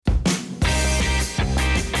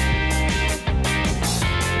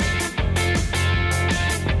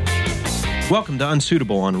Welcome to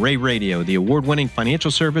Unsuitable on Ray Radio, the award-winning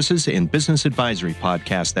financial services and business advisory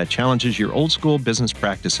podcast that challenges your old-school business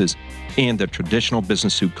practices and the traditional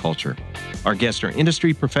business suit culture. Our guests are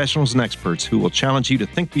industry professionals and experts who will challenge you to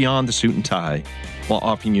think beyond the suit and tie while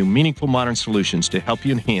offering you meaningful modern solutions to help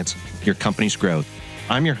you enhance your company's growth.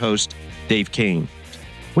 I'm your host, Dave Kane.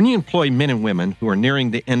 When you employ men and women who are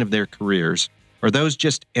nearing the end of their careers, or those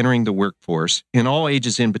just entering the workforce, in all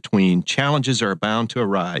ages in between, challenges are bound to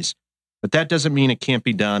arise. But that doesn't mean it can't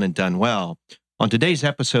be done and done well. On today's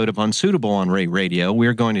episode of Unsuitable on Ray Radio,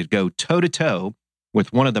 we're going to go toe-to-toe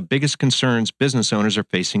with one of the biggest concerns business owners are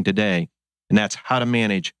facing today, and that's how to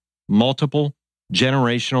manage multiple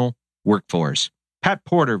generational workforce. Pat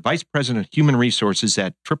Porter, Vice President of Human Resources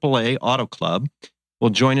at AAA Auto Club,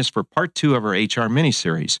 will join us for part 2 of our HR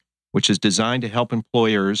miniseries, which is designed to help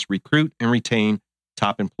employers recruit and retain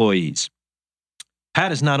top employees.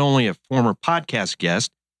 Pat is not only a former podcast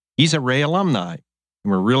guest, he's a Ray alumni,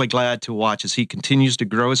 and we're really glad to watch as he continues to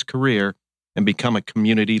grow his career and become a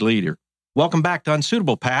community leader. Welcome back to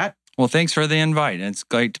Unsuitable, Pat. Well, thanks for the invite. It's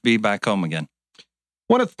great to be back home again.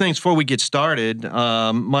 One of the things before we get started,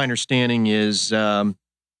 my understanding is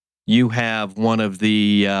you have one of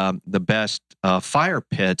the best fire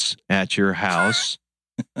pits at your house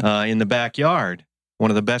in the backyard,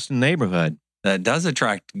 one of the best in the neighborhood. That does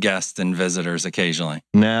attract guests and visitors occasionally.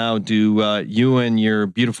 Now, do you and your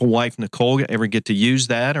beautiful wife, Nicole, ever get to use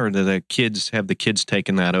that, or do the kids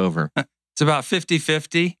taken that over? It's about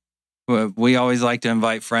 50-50. We always like to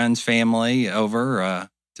invite friends, family over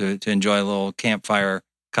to enjoy a little campfire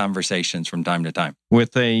conversations from time to time.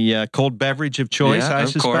 With a cold beverage of choice, I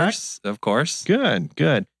suspect? Of course.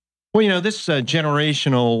 Good. Well, this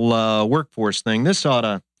generational workforce thing, this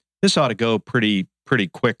ought to go pretty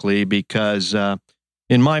quickly because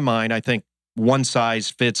in my mind, I think one size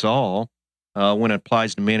fits all when it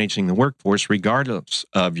applies to managing the workforce, regardless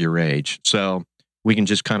of your age. So we can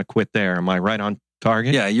just kind of quit there. Am I right on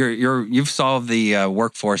target? Yeah, you've solved the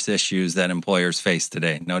workforce issues that employers face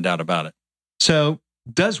today, no doubt about it. So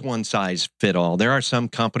does one size fit all? There are some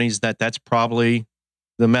companies that's probably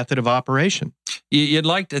the method of operation. You'd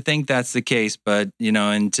like to think that's the case, but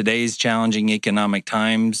in today's challenging economic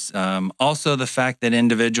times, also the fact that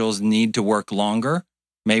individuals need to work longer,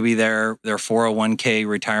 maybe their 401k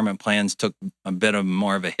retirement plans took a bit of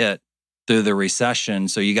more of a hit through the recession,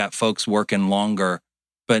 so you got folks working longer.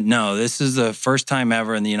 But no, this is the first time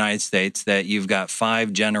ever in the United States that you've got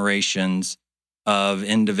 5 generations of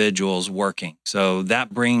individuals working. So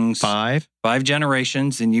that brings 5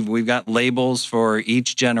 generations, and we've got labels for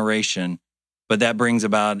each generation. But that brings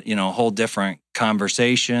about, a whole different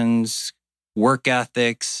conversations, work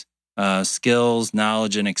ethics, skills,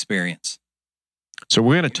 knowledge, and experience. So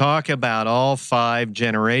we're going to talk about all 5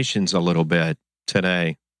 generations a little bit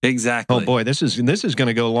today. Exactly. Oh boy, this is going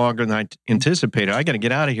to go longer than I anticipated. I got to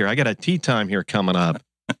get out of here. I got a tea time here coming up.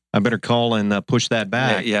 I better call and push that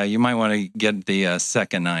back. Yeah, you might want to get the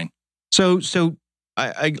second 9. So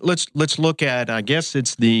let's look at. I guess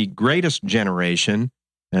it's the greatest generation.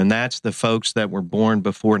 And that's the folks that were born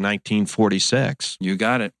before 1946. You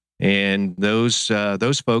got it. And those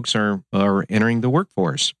folks are entering the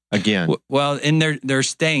workforce again. Well, and they're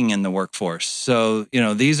staying in the workforce. So,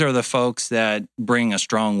 these are the folks that bring a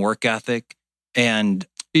strong work ethic and,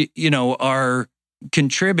 are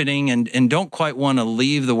contributing and don't quite want to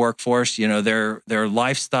leave the workforce. Their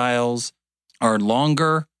lifestyles are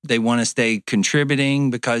longer. They want to stay contributing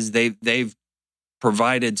because they've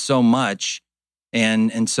provided so much.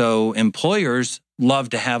 And so employers love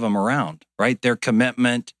to have them around, right? Their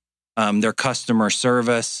commitment, their customer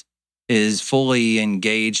service is fully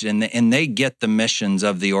engaged and they get the missions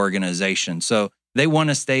of the organization. So they want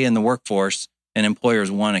to stay in the workforce and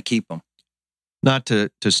employers want to keep them. Not to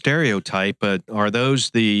stereotype, but are those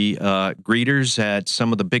the greeters at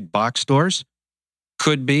some of the big box stores?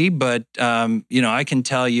 Could be, but I can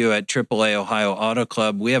tell you at AAA Ohio Auto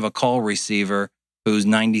Club, we have a call receiver who's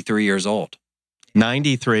 93 years old.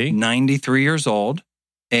 93 years old,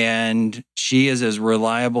 and she is as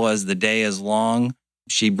reliable as the day is long.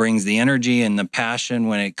 She brings the energy and the passion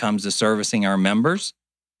when it comes to servicing our members.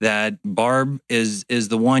 That Barb is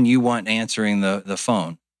the one you want answering the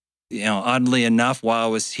phone. Oddly enough, while I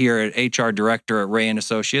was here at HR Director at Ray &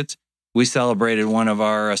 Associates, we celebrated one of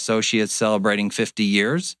our associates celebrating 50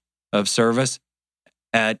 years of service.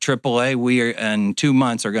 At AAA, we in 2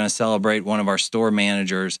 months are going to celebrate one of our store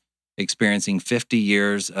managers experiencing 50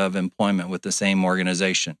 years of employment with the same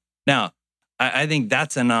organization. Now, I think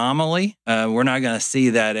that's an anomaly. We're not going to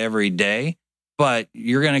see that every day, but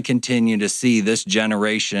you're going to continue to see this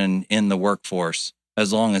generation in the workforce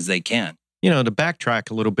as long as they can. To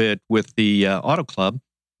backtrack a little bit with the Auto Club,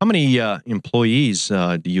 how many employees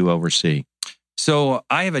do you oversee? So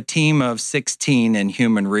I have a team of 16 in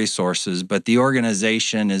human resources, but the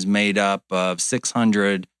organization is made up of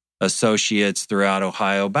 600 associates throughout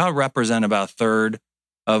Ohio, represent about a third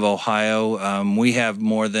of Ohio. We have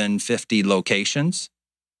more than 50 locations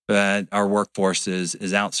that our workforce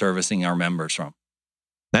is out servicing our members from.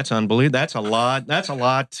 That's unbelievable. That's a lot. That's a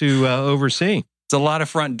lot to oversee. It's a lot of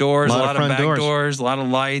front doors, a lot of back doors, a lot of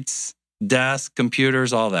lights, desks,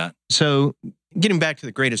 computers, all that. So getting back to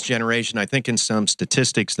the greatest generation, I think in some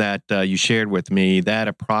statistics that you shared with me, that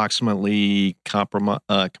approximately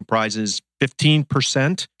comprises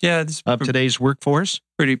 15% of today's workforce.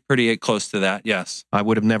 Pretty close to that, yes. I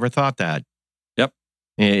would have never thought that. Yep.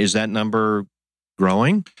 Is that number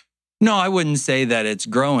growing? No, I wouldn't say that it's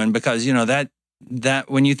growing because, that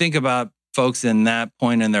when you think about folks in that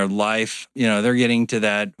point in their life, they're getting to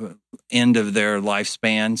that end of their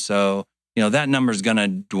lifespan. So, that number is going to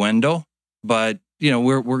dwindle. But,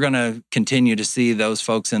 we're going to continue to see those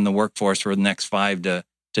folks in the workforce for the next 5 to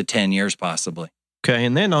 10 years, possibly. Okay.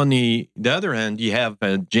 And then on the other end, you have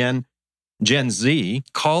Gen Z.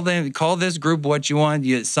 Call this group what you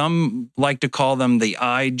want. Some like to call them the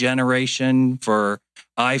I generation for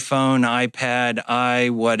iPhone, iPad,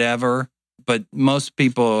 whatever. But most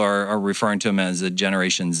people are referring to them as a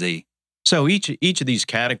Generation Z. So each of these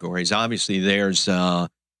categories, obviously, there's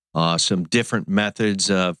some different methods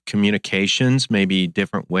of communications, maybe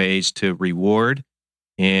different ways to reward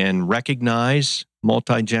and recognize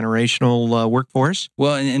multi-generational workforce.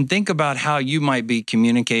 Well, and think about how you might be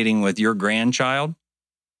communicating with your grandchild,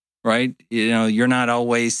 right? You're not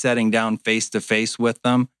always sitting down face to face with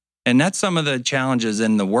them. And that's some of the challenges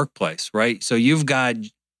in the workplace, right? So you've got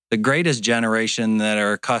the greatest generation that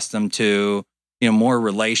are accustomed to, more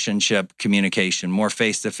relationship communication, more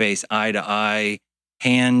face-to-face, eye-to-eye,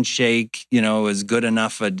 handshake, is good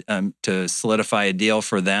enough to solidify a deal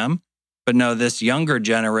for them. But no, this younger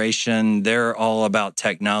generation, they're all about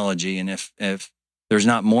technology. And if there's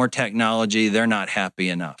not more technology, they're not happy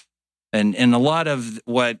enough. And a lot of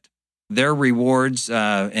what their rewards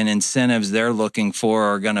and incentives they're looking for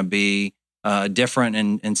are going to be different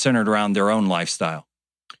and centered around their own lifestyle.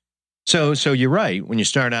 So you're right. When you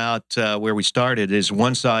start out where we started, is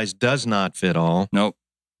one size does not fit all. Nope.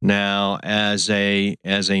 Now, as a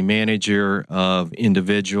manager of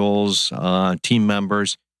individuals, team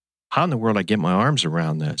members, how in the world I get my arms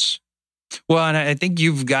around this? Well, and I think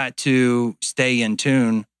you've got to stay in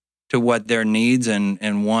tune to what their needs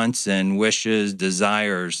and wants and wishes,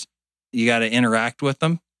 desires. You got to interact with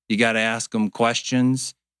them. You got to ask them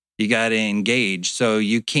questions. You got to engage. So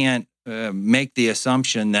you can't make the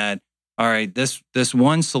assumption that, all right, this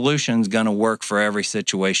one solution is going to work for every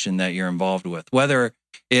situation that you're involved with, whether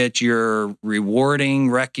it's you're rewarding,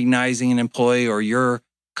 recognizing an employee, or you're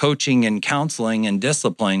coaching and counseling and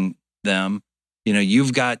disciplining them.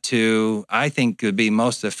 You've got to, I think to be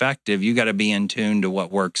most effective, you got to be in tune to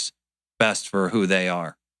what works best for who they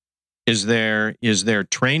are. Is there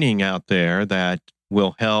training out there that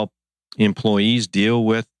will help employees deal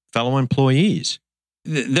with fellow employees?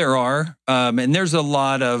 There are, and there's a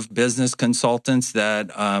lot of business consultants that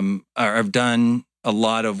have done a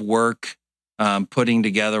lot of work putting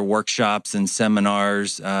together workshops and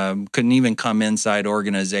seminars. Couldn't even come inside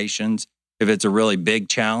organizations if it's a really big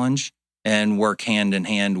challenge and work hand in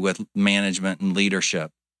hand with management and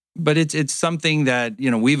leadership. But it's something that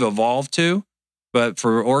we've evolved to. But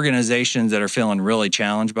for organizations that are feeling really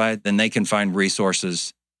challenged by it, then they can find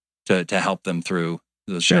resources to help them through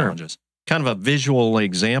those challenges. Kind of a visual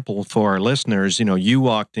example for our listeners. You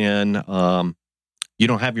walked in, you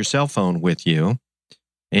don't have your cell phone with you.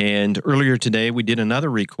 And earlier today, we did another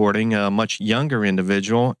recording, a much younger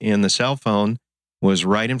individual, and the cell phone was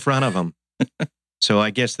right in front of him. So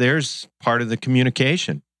I guess there's part of the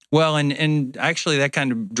communication. Well, and actually that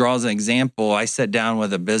kind of draws an example. I sat down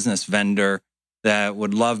with a business vendor that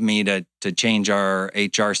would love me to change our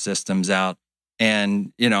HR systems out.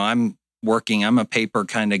 And, I'm a paper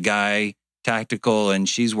kind of guy, tactical, and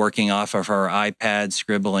she's working off of her iPad,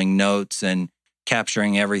 scribbling notes and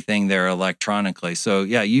capturing everything there electronically. So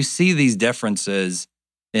yeah, you see these differences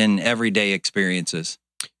in everyday experiences.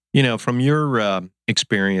 From your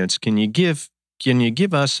experience, can you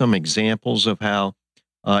give us some examples of how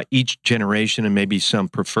each generation and maybe some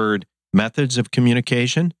preferred methods of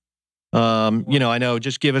communication? I know,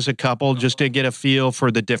 just give us a couple just to get a feel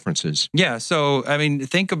for the differences. Yeah. So,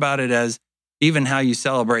 think about it as even how you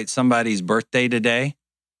celebrate somebody's birthday today.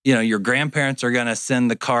 Your grandparents are going to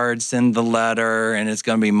send the card, send the letter, and it's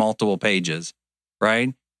going to be multiple pages,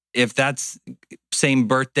 right? if that's same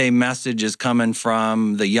birthday message is coming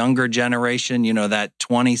from the younger generation, that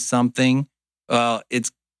 20-something, well,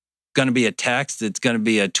 it's going to be a text, it's going to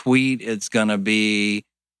be a tweet, it's going to be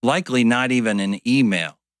likely not even an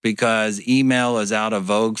email, because email is out of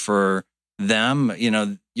vogue for them.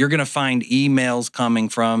 You're going to find emails coming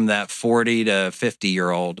from that 40 to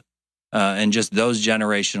 50-year-old, and just those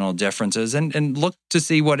generational differences. And look to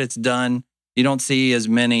see what it's done. You don't see as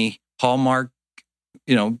many Hallmark,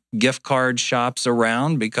 gift card shops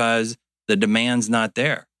around because the demand's not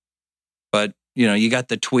there. But, you got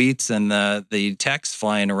the tweets and the texts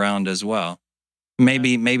flying around as well.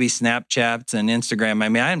 Maybe Snapchats and Instagram. I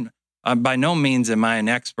mean, I'm by no means am I an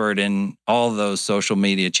expert in all those social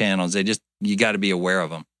media channels. You got to be aware of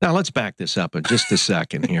them. Now let's back this up in just a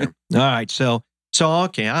second here. All right. So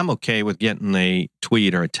okay, I'm okay with getting a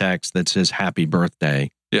tweet or a text that says happy birthday.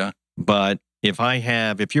 Yeah. But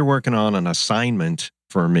if you're working on an assignment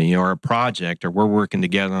for me or a project, or we're working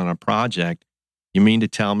together on a project, you mean to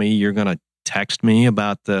tell me you're going to text me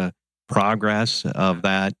about the progress of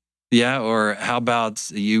that? Yeah. Or how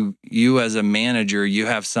about you as a manager, you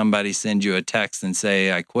have somebody send you a text and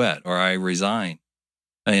say, I quit or I resign.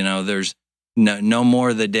 There's no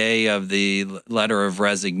more the day of the letter of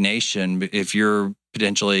resignation. If you're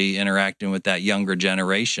potentially interacting with that younger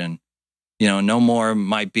generation, no more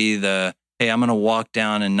might be the, hey, I'm going to walk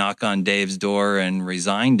down and knock on Dave's door and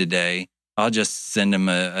resign today. I'll just send him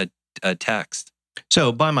a text.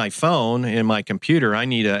 So by my phone and my computer, I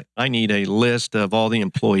need a list of all the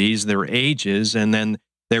employees, their ages, and then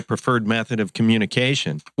their preferred method of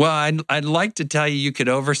communication. Well, I'd like to tell you could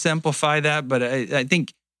oversimplify that, but I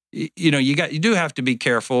think you do have to be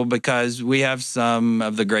careful, because we have some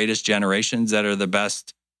of the greatest generations that are the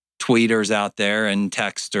best tweeters out there and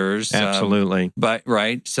texters. Absolutely. But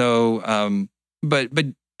right. So, but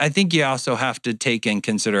I think you also have to take in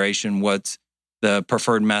consideration what's the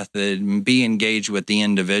preferred method and be engaged with the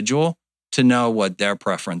individual to know what their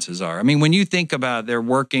preferences are. I mean, when you think about they're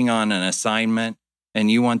working on an assignment and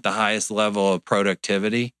you want the highest level of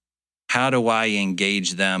productivity, how do I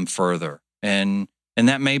engage them further? And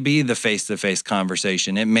that may be the face-to-face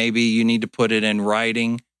conversation. It may be you need to put it in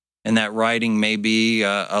writing, and that writing may be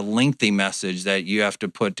a lengthy message that you have to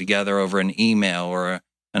put together over an email or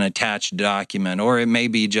an attached document. Or it may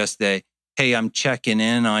be just hey, I'm checking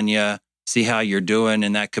in on you, see how you're doing,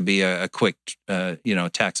 and that could be a quick,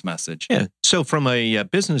 text message. Yeah. So from a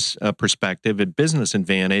business perspective, a business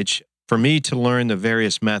advantage, for me to learn the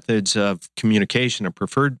various methods of communication or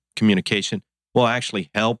preferred communication will actually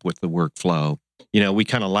help with the workflow. We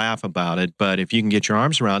kind of laugh about it, but if you can get your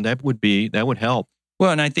arms around that would help.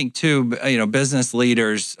 Well, and I think too, business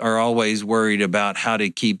leaders are always worried about how to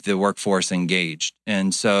keep the workforce engaged.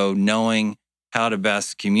 And so knowing how to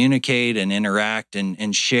best communicate and interact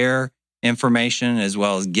and share information as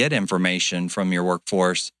well as get information from your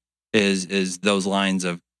workforce is those lines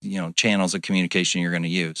of, channels of communication you're going to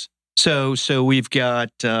use. So we've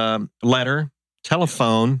got letter,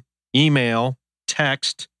 telephone, email,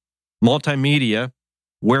 text, multimedia,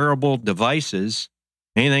 wearable devices.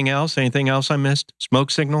 Anything else? Anything else I missed? Smoke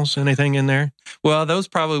signals? Anything in there? Well, those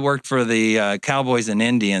probably worked for the Cowboys and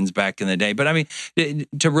Indians back in the day. But I mean,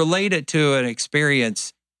 to relate it to an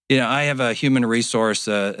experience, I have a human resource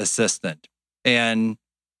assistant, and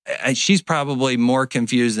she's probably more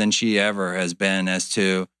confused than she ever has been as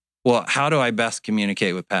to, well, how do I best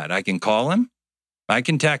communicate with Pat? I can call him, I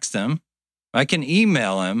can text him, I can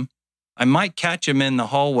email him. I might catch him in the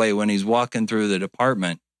hallway when he's walking through the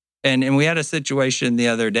department. And we had a situation the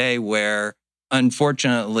other day where,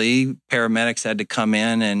 unfortunately, paramedics had to come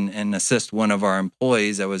in and assist one of our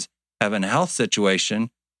employees that was having a health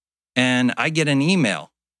situation. And I get an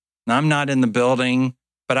email. Now, I'm not in the building,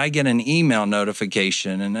 but I get an email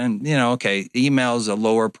notification. And then, email is a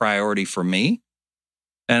lower priority for me.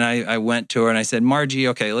 And I went to her and I said, Margie,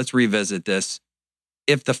 okay, let's revisit this.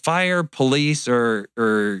 If the fire, police, or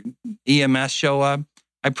EMS show up,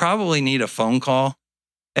 I probably need a phone call.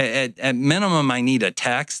 At minimum, I need a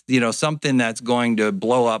text, something that's going to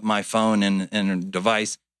blow up my phone and a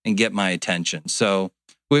device and get my attention. So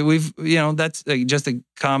we've that's just a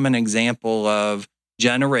common example of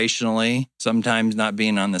generationally sometimes not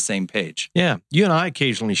being on the same page. Yeah. You and I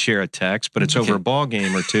occasionally share a text, but it's over a ball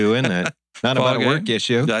game or two, isn't it? Not about a work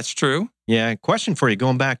issue. That's true. Yeah. Question for you.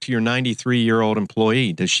 Going back to your 93-year-old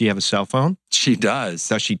employee, does she have a cell phone? She does.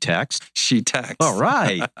 Does she text? She texts. All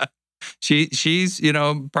right. She's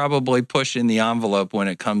probably pushing the envelope when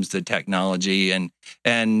it comes to technology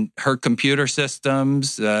and her computer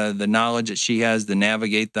systems, the knowledge that she has to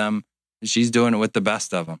navigate them. She's doing it with the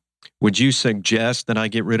best of them. Would you suggest that I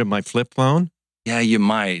get rid of my flip phone? Yeah, you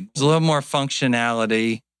might. There's a little more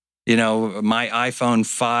functionality. My iPhone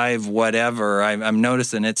 5, whatever, I'm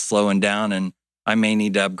noticing it's slowing down, and I may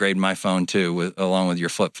need to upgrade my phone too, along with your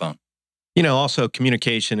flip phone. Also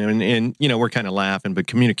communication, and we're kind of laughing, but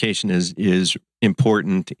communication is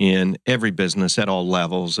important in every business at all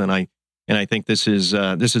levels, and I think this is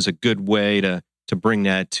a good way to bring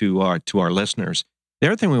that to our listeners. The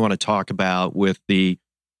other thing we want to talk about with the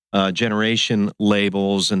generation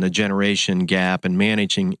labels and the generation gap and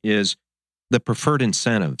managing is the preferred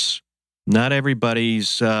incentives. Not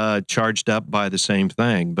everybody's charged up by the same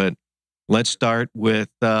thing, but let's start with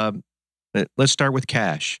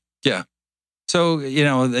cash. Yeah. So,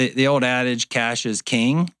 the old adage, cash is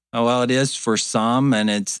king. Well, it is for some, and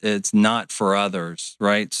it's not for others,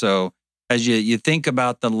 right? So as you think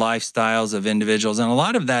about the lifestyles of individuals, and a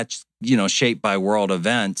lot of that's, shaped by world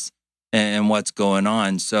events and what's going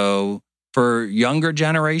on. So for younger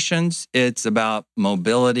generations, it's about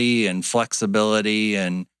mobility and flexibility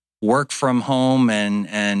and work from home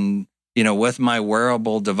and with my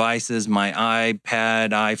wearable devices, my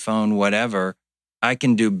iPad, iPhone, whatever, I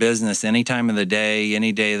can do business any time of the day,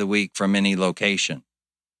 any day of the week from any location.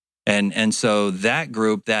 And so that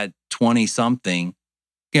group, that 20 something,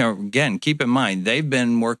 again, keep in mind, they've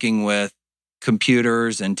been working with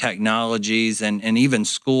computers and technologies and even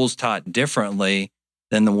schools taught differently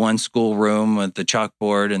than the one school room with the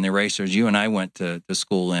chalkboard and the erasers you and I went to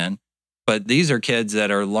school in. But these are kids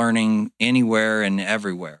that are learning anywhere and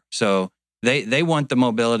everywhere. So they want the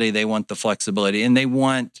mobility, they want the flexibility, and they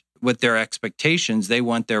want, with their expectations, they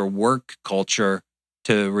want their work culture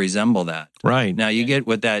to resemble that. Right. Now you get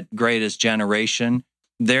with that greatest generation,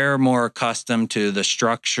 they're more accustomed to the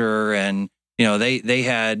structure, and they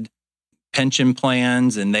had pension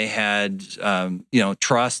plans, and they had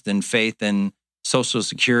trust and faith in Social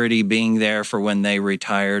Security being there for when they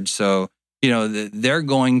retired. So they're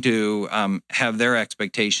going to have their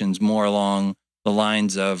expectations more along the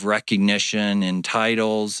lines of recognition and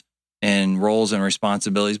titles and roles and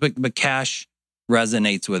responsibilities, but cash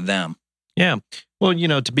resonates with them. Yeah. Well,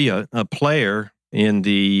 to be a player in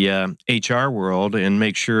the HR world and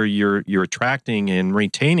make sure you're attracting and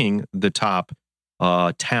retaining the top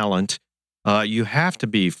talent, you have to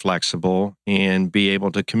be flexible and be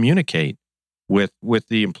able to communicate with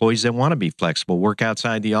the employees that want to be flexible, work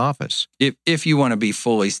outside the office. If you want to be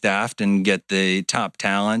fully staffed and get the top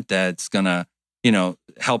talent that's going to,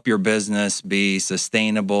 help your business be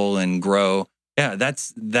sustainable and grow. Yeah,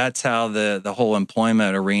 that's how the whole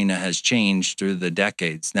employment arena has changed through the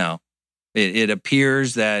decades. Now, it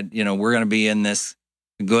appears that, we're going to be in this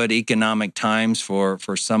good economic times for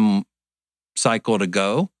some cycle to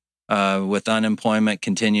go, with unemployment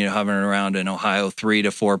continue hovering around in Ohio 3 to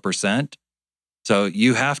 4%. So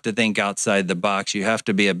you have to think outside the box. You have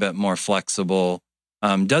to be a bit more flexible.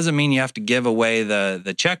 Doesn't mean you have to give away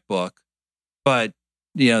the checkbook, but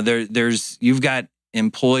you've got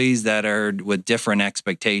employees that are with different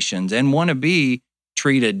expectations and want to be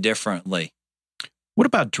treated differently. What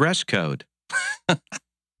about dress code? You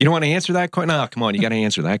don't want to answer that question? No, come on, you got to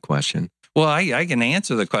answer that question. Well, I can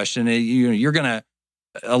answer the question. You're going to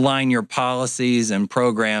align your policies and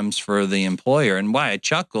programs for the employer. And why I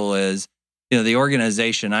chuckle is, the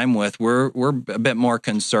organization I'm with, we're a bit more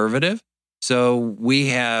conservative. So we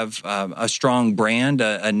have a strong brand,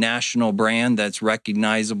 a national brand that's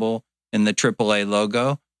recognizable in the AAA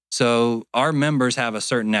logo. So our members have a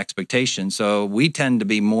certain expectation. So we tend to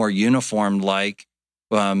be more uniform, like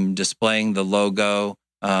displaying the logo,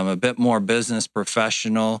 a bit more business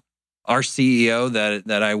professional. Our CEO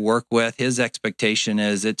that I work with, his expectation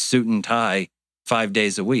is it's suit and tie 5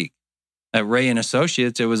 days a week. At Ray and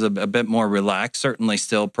Associates, it was a bit more relaxed, certainly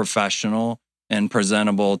still professional and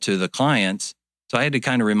presentable to the clients. So I had to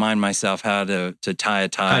kind of remind myself how to tie a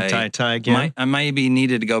tie. Tie again. I maybe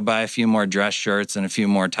needed to go buy a few more dress shirts and a few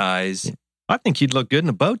more ties. Yeah. I think you'd look good in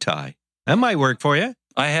a bow tie. That might work for you.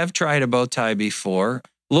 I have tried a bow tie before.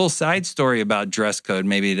 A little side story about dress code,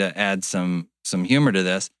 maybe to add some humor to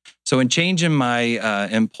this. So in changing my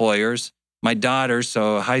employers, my daughter,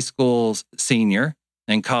 so a high school senior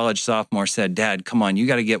and college sophomore, said, "Dad, come on, you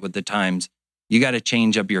got to get with the times. You got to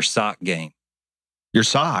change up your sock game." Your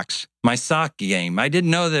socks? My sock game. I didn't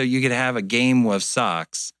know that you could have a game with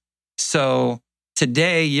socks. So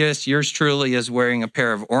today, yes, yours truly is wearing a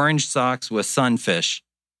pair of orange socks with sunfish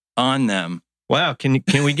on them. Wow! Can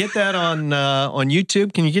we get that on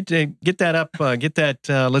YouTube? Can you get that up?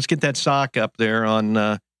 Let's get that sock up there on.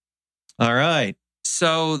 All right.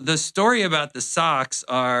 So the story about the socks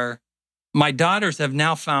are, my daughters have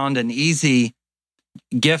now found an easy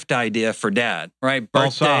gift idea for Dad. Right,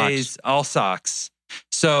 birthdays, all socks.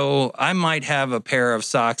 So I might have a pair of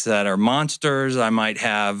socks that are monsters. I might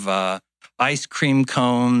have ice cream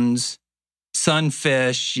cones,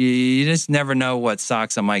 sunfish. You just never know what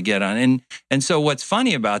socks I might get on. And so what's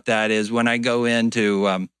funny about that is when I go in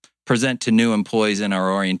to present to new employees in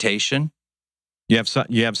our orientation, you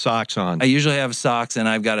have socks on. I usually have socks, and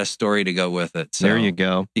I've got a story to go with it. So there you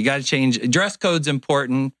go. You got to change. Dress code's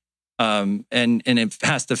important, and it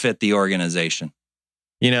has to fit the organization.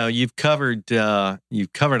 You've covered a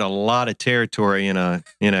lot of territory in a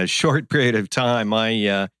short period of time.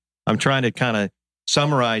 I'm trying to kind of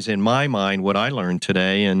summarize in my mind what I learned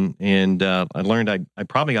today, and I learned I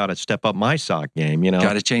probably ought to step up my sock game.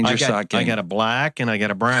 Got to change your sock game. I got a black and I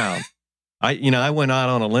got a brown. I went out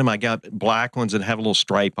on a limb. I got black ones that have a little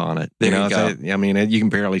stripe on it. There you go. I mean, you can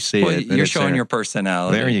barely see it. You're showing your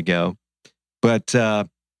personality. There you go. But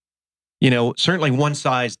certainly one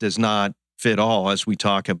size does not fit all. As we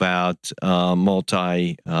talk about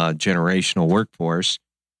multi-generational workforce,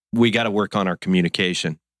 we got to work on our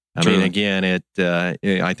communication. I mean, again,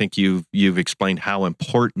 I think you've explained how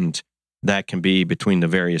important that can be between the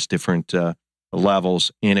various different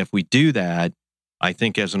levels. And if we do that, I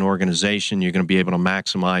think as an organization, you're going to be able to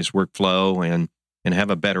maximize workflow and have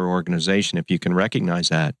a better organization if you can recognize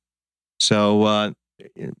that. So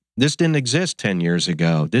this didn't exist 10 years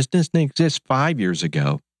ago. This didn't exist 5 years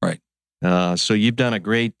ago. Right. So you've done a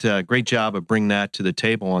great job of bringing that to the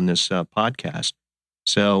table on this podcast.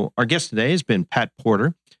 So our guest today has been Pat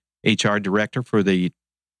Porter, HR Director for the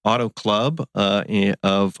Auto Club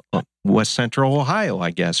of West Central Ohio,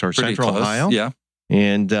 I guess, or Pretty Central close, Ohio. Yeah.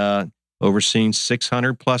 And overseeing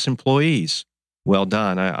 600 plus employees. Well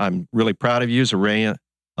done. I'm really proud of you as a Ray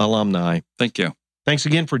alumni. Thank you. Thanks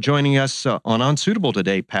again for joining us on Unsuitable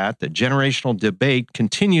today, Pat. The generational debate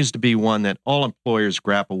continues to be one that all employers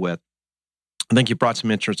grapple with. I think you brought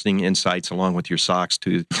some interesting insights along with your socks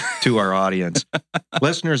to our audience.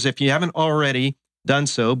 Listeners, if you haven't already done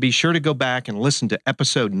so, be sure to go back and listen to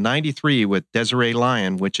episode 93 with Desiree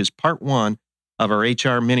Lyon, which is part 1 of our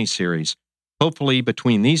HR miniseries. Hopefully,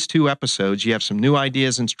 between these 2 episodes, you have some new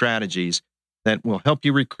ideas and strategies that will help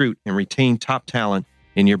you recruit and retain top talent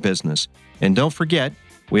in your business. And don't forget,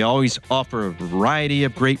 we always offer a variety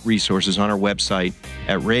of great resources on our website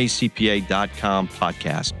at raycpa.com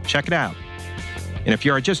podcast. Check it out. And if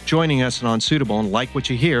you are just joining us on Unsuitable and like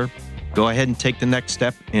what you hear, go ahead and take the next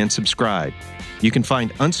step and subscribe. You can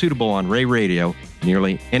find Unsuitable on Ray Radio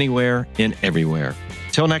nearly anywhere and everywhere.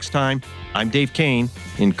 Till next time, I'm Dave Kane,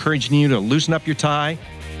 encouraging you to loosen up your tie,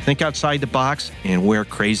 think outside the box, and wear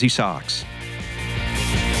crazy socks.